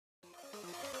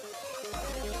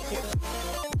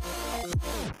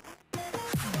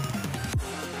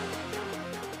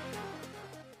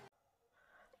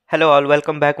Hello all,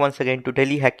 welcome back once again to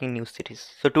Daily Hacking News series.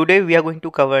 So today we are going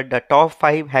to cover the top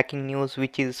 5 hacking news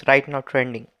which is right now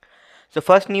trending. So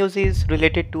first news is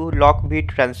related to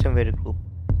Lockbit Ransomware group.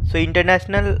 So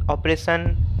international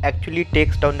operation actually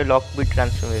takes down the Lockbit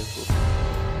Ransomware group.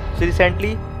 So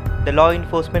recently the law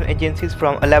enforcement agencies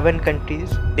from 11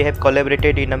 countries, they have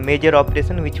collaborated in a major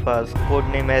operation which was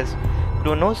codenamed as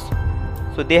Kronos.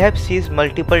 So they have seized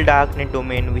multiple darknet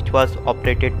domain which was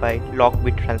operated by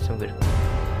Lockbit Ransomware.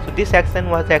 So this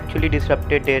action was actually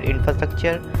disrupted their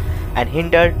infrastructure and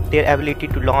hindered their ability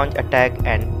to launch attack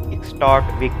and extort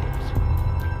victims.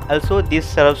 Also, this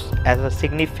serves as a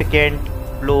significant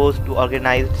blow to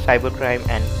organized cybercrime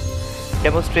and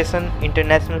demonstration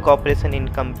international cooperation in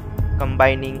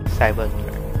combining cyber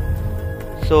threat.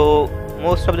 So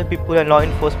most of the people and law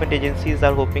enforcement agencies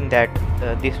are hoping that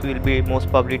this will be most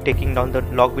probably taking down the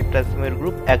Lockbit Ransomware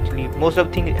group. Actually, most of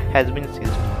the thing has been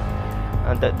seized.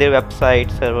 Their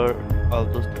website, server, all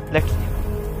those things. Let's see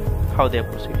how they are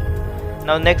proceeding.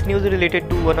 Now next news is related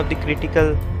to one of the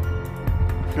critical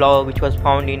flaw which was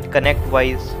found in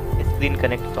Connectwise Screen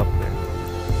Connect software.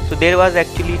 So there was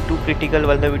actually two critical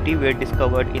vulnerabilities were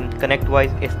discovered in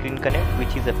Connectwise Screen Connect,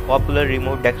 which is a popular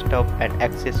remote desktop and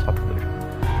access software.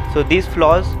 So these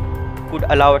flaws could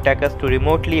allow attackers to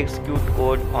remotely execute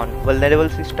code on vulnerable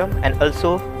system and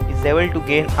also is able to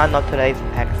gain unauthorized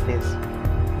access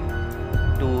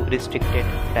to restricted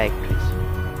directories.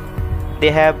 They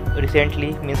have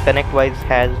recently, Connectwise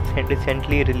has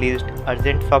recently released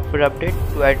urgent software update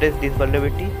to address this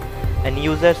vulnerability, and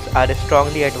users are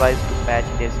strongly advised to patch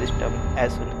their system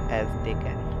as soon as they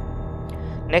can.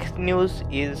 Next news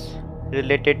is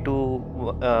related to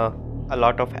a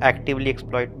lot of actively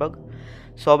exploited bug.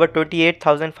 So over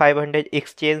 28,500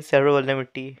 exchange server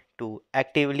vulnerability to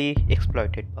actively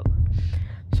exploited bug.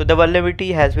 So the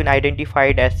vulnerability has been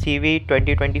identified as CV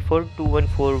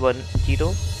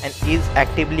 2024-21410 and is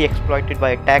actively exploited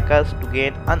by attackers to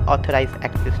gain unauthorized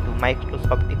access to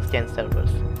Microsoft Exchange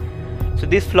servers. So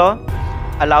this flaw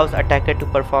allows attacker to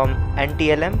perform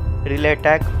anti-LM relay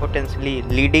attack, potentially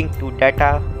leading to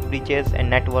data breaches and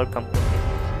network compromises.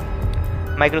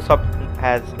 Microsoft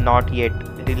has not yet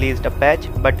released a patch,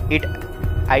 but IT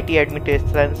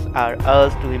administrations are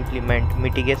urged to implement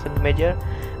mitigation measures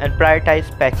and prioritize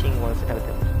patching once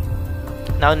available.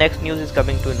 Now next news is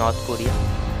coming to North Korea.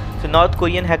 So North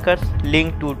Korean hackers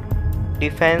linked to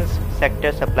defense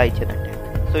sector supply chain attack.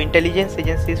 So intelligence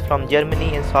agencies from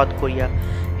Germany and South Korea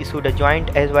issued a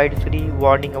joint advisory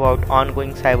warning about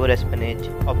ongoing cyber espionage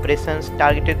operations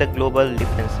targeted the global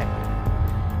defense sector.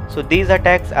 So these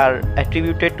attacks are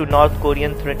attributed to North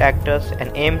Korean threat actors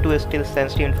and aim to steal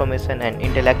sensitive information and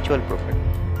intellectual property.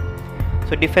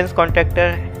 So defense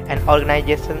contractors and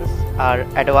organizations are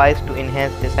advised to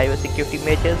enhance their cybersecurity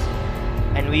measures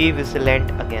and be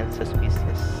vigilant against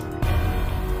suspicious.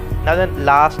 Now the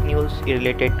last news is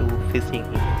related to phishing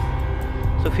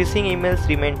emails. So phishing emails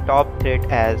remain top threat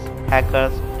as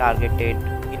hackers targeted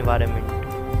environment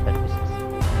services.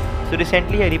 So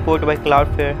recently a report by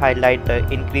Cloudflare highlighted the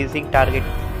increasing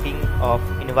targeting of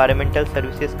environmental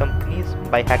services companies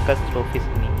by hackers through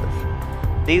phishing emails.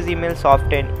 These emails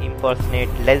often impersonate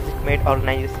legitimate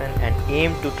organizations and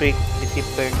aim to trick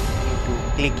recipients into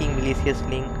clicking malicious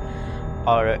links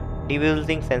or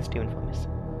divulging sensitive information.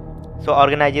 So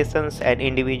organizations and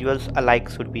individuals alike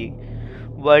should be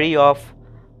wary of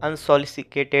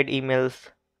unsolicited emails,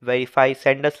 verify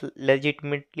senders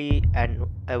legitimately, and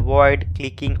avoid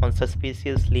clicking on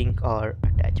suspicious link or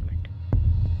attachment.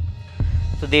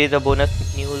 So there is a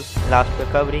bonus news last we're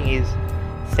covering is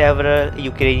several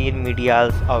Ukrainian media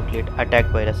outlets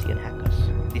attacked by Russian hackers.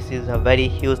 This is a very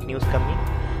huge news coming.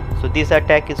 So this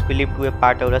attack is believed to be a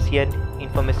part of Russian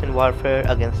information warfare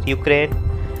against Ukraine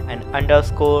and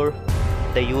underscore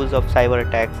the use of cyber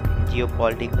attacks in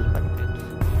geopolitical conflicts.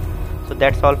 So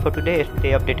that's all for today.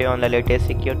 Stay updated on the latest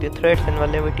security threats and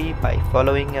vulnerability by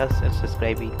following us and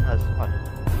subscribing us on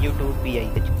YouTube via.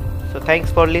 So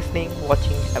thanks for listening,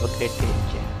 watching. Have a great day.